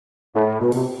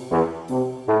Greetings,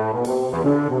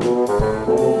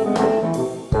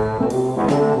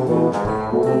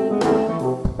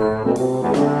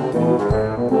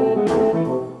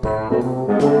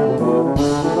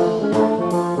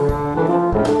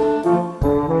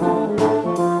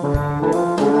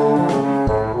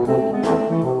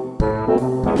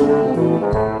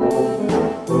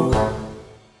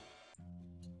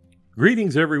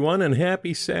 everyone, and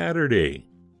happy Saturday.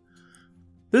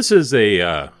 This is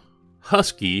a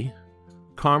Husky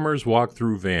Commerce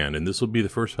walkthrough van, and this will be the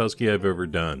first Husky I've ever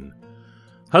done.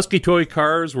 Husky toy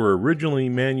cars were originally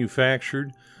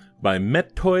manufactured by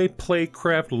Mettoy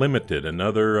Playcraft Limited,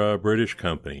 another British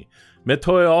company.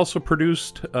 Mettoy also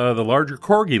produced the larger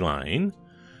Corgi line,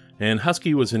 and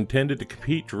Husky was intended to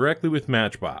compete directly with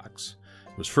Matchbox.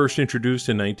 It was first introduced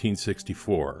in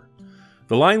 1964.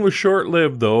 The line was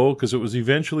short-lived, though, because it was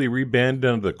eventually rebranded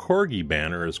under the Corgi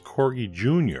banner as Corgi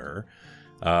Jr.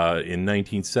 In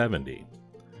 1970.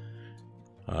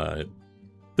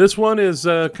 This one is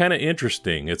kind of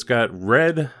interesting. It's got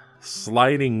red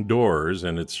sliding doors,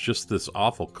 and it's just this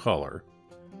awful color.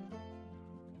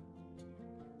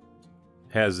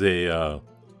 Has a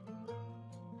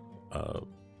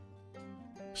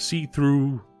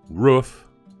see-through roof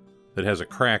that has a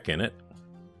crack in it.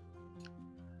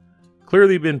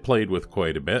 Clearly been played with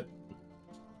quite a bit.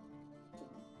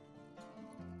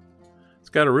 It's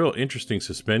got a real interesting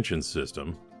suspension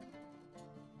system.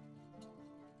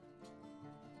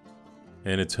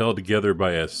 And it's held together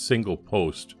by a single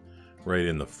post right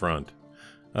in the front.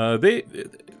 The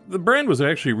brand was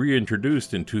actually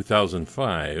reintroduced in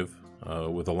 2005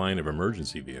 with a line of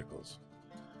emergency vehicles.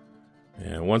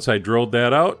 And once I drilled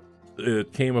that out,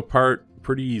 it came apart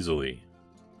pretty easily.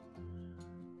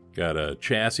 Got a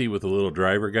chassis with a little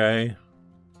driver guy.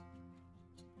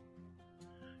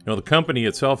 You know, the company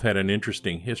itself had an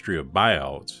interesting history of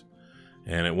buyouts,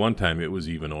 and at one time it was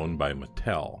even owned by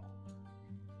Mattel.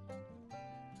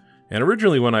 And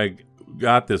originally when I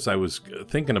got this, I was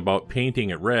thinking about painting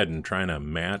it red and trying to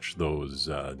match those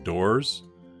doors.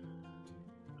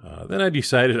 Then I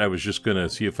decided I was just going to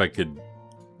see if I could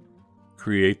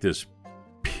create this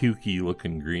pukey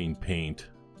looking green paint.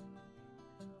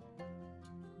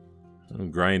 I'll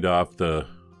grind off the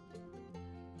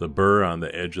burr on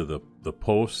the edge of the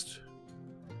post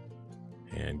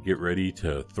and get ready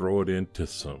to throw it into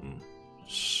some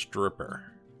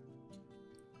stripper.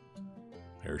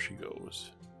 There she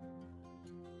goes.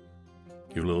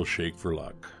 Give it a little shake for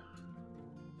luck.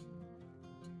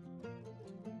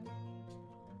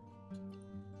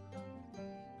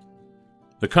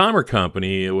 The Commer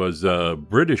Company was a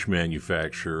British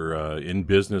manufacturer in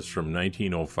business from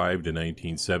 1905 to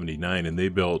 1979, and they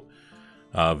built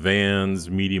vans,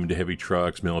 medium to heavy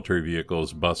trucks, military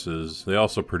vehicles, buses. They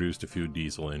also produced a few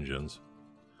diesel engines.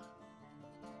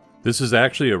 This is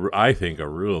actually, I think, a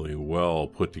really well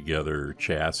put together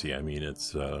chassis. I mean,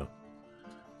 it's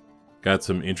got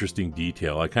some interesting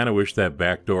detail. I kind of wish that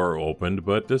back door opened,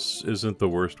 but this isn't the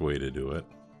worst way to do it.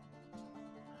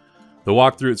 The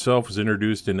walkthrough itself was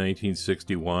introduced in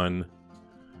 1961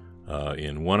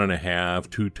 in 1.5,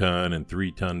 2-ton, and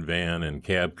 3-ton van and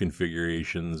cab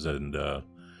configurations, and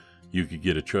you could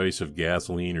get a choice of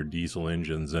gasoline or diesel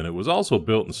engines, and it was also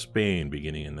built in Spain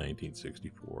beginning in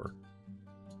 1964.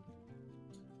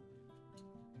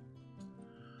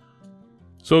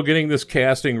 So getting this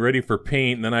casting ready for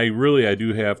paint, and then I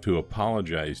do have to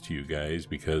apologize to you guys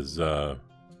because I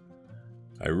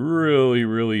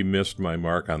really missed my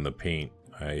mark on the paint.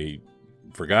 I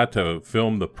forgot to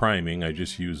film the priming. I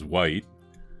just used white.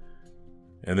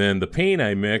 And then the paint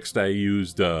I mixed, I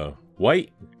used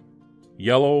white,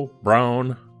 yellow,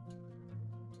 brown,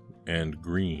 and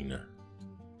green.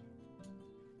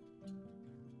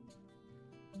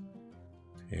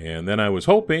 And then I was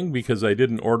hoping, because I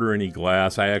didn't order any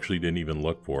glass, I actually didn't even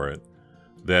look for it,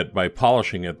 that by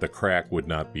polishing it, the crack would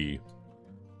not be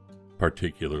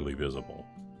particularly visible.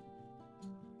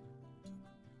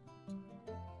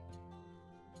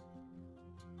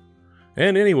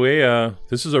 And anyway,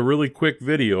 this is a really quick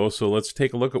video, so let's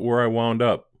take a look at where I wound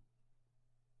up.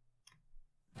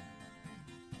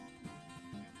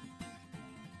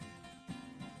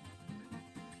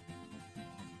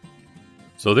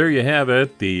 So there you have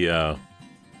it, the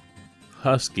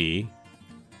Husky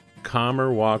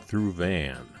Commer walkthrough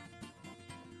van.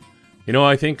 You know,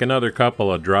 I think another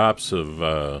couple of drops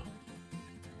of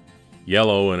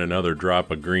yellow and another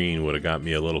drop of green would have got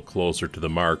me a little closer to the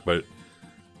mark, but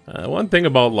one thing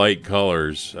about light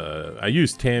colors, I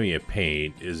use Tamiya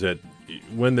paint, is that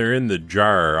when they're in the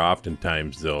jar,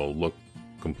 oftentimes they'll look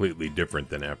completely different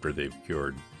than after they've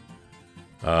cured.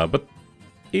 But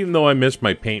Even though I missed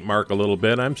my paint mark a little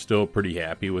bit, I'm still pretty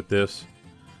happy with this.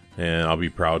 And I'll be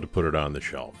proud to put it on the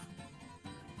shelf.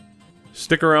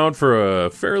 Stick around for a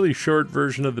fairly short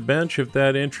version of the bench if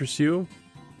that interests you.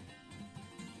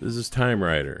 This is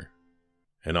TimeRider,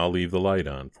 and I'll leave the light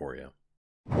on for you.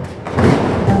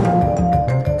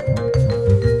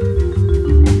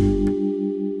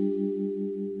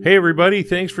 Hey everybody,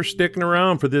 thanks for sticking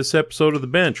around for this episode of The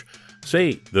Bench.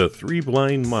 Say, the Three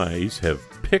Blind Mice have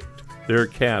picked their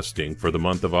casting for the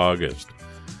month of August.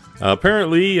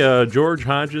 Apparently, George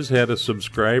Hodges had a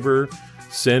subscriber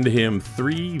send him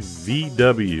 3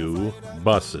 VW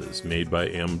buses made by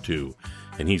M2.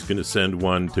 And he's going to send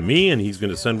one to me, and he's going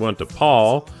to send one to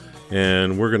Paul.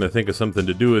 And we're going to think of something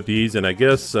to do with these. And I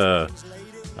guess they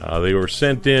were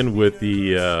sent in with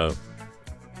the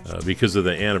because of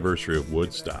the anniversary of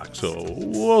Woodstock. So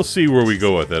we'll see where we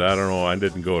go with it. I don't know. I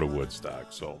didn't go to Woodstock,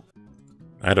 so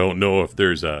I don't know if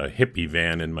there's a hippie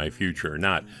van in my future or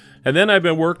not. And then I've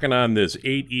been working on this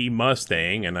 8E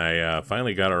Mustang, and I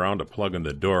finally got around to plugging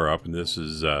the door up. And this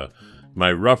is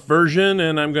my rough version,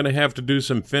 and I'm going to have to do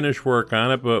some finish work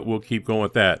on it, but we'll keep going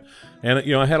with that. And,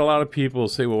 you know, I had a lot of people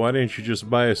say, well, why didn't you just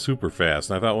buy a Superfast?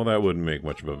 And I thought, well, that wouldn't make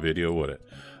much of a video, would it?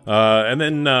 And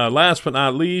then last but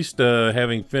not least,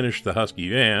 having finished the Husky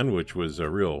van, which was a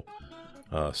real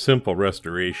simple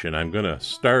restoration, I'm going to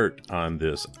start on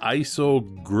this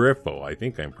Isogriffo. I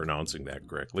think I'm pronouncing that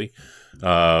correctly.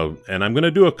 And I'm going to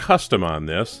do a custom on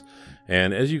this.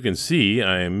 And as you can see,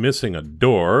 I am missing a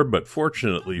door, but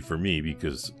fortunately for me,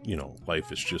 because, you know,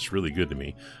 life is just really good to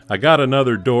me, I got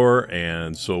another door,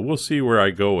 and so we'll see where I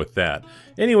go with that.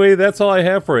 Anyway, that's all I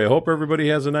have for you. I hope everybody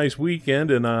has a nice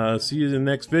weekend, and see you in the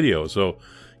next video. So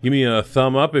give me a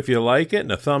thumb up if you like it,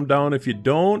 and a thumb down if you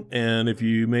don't, and if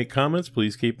you make comments,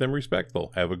 please keep them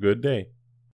respectful. Have a good day.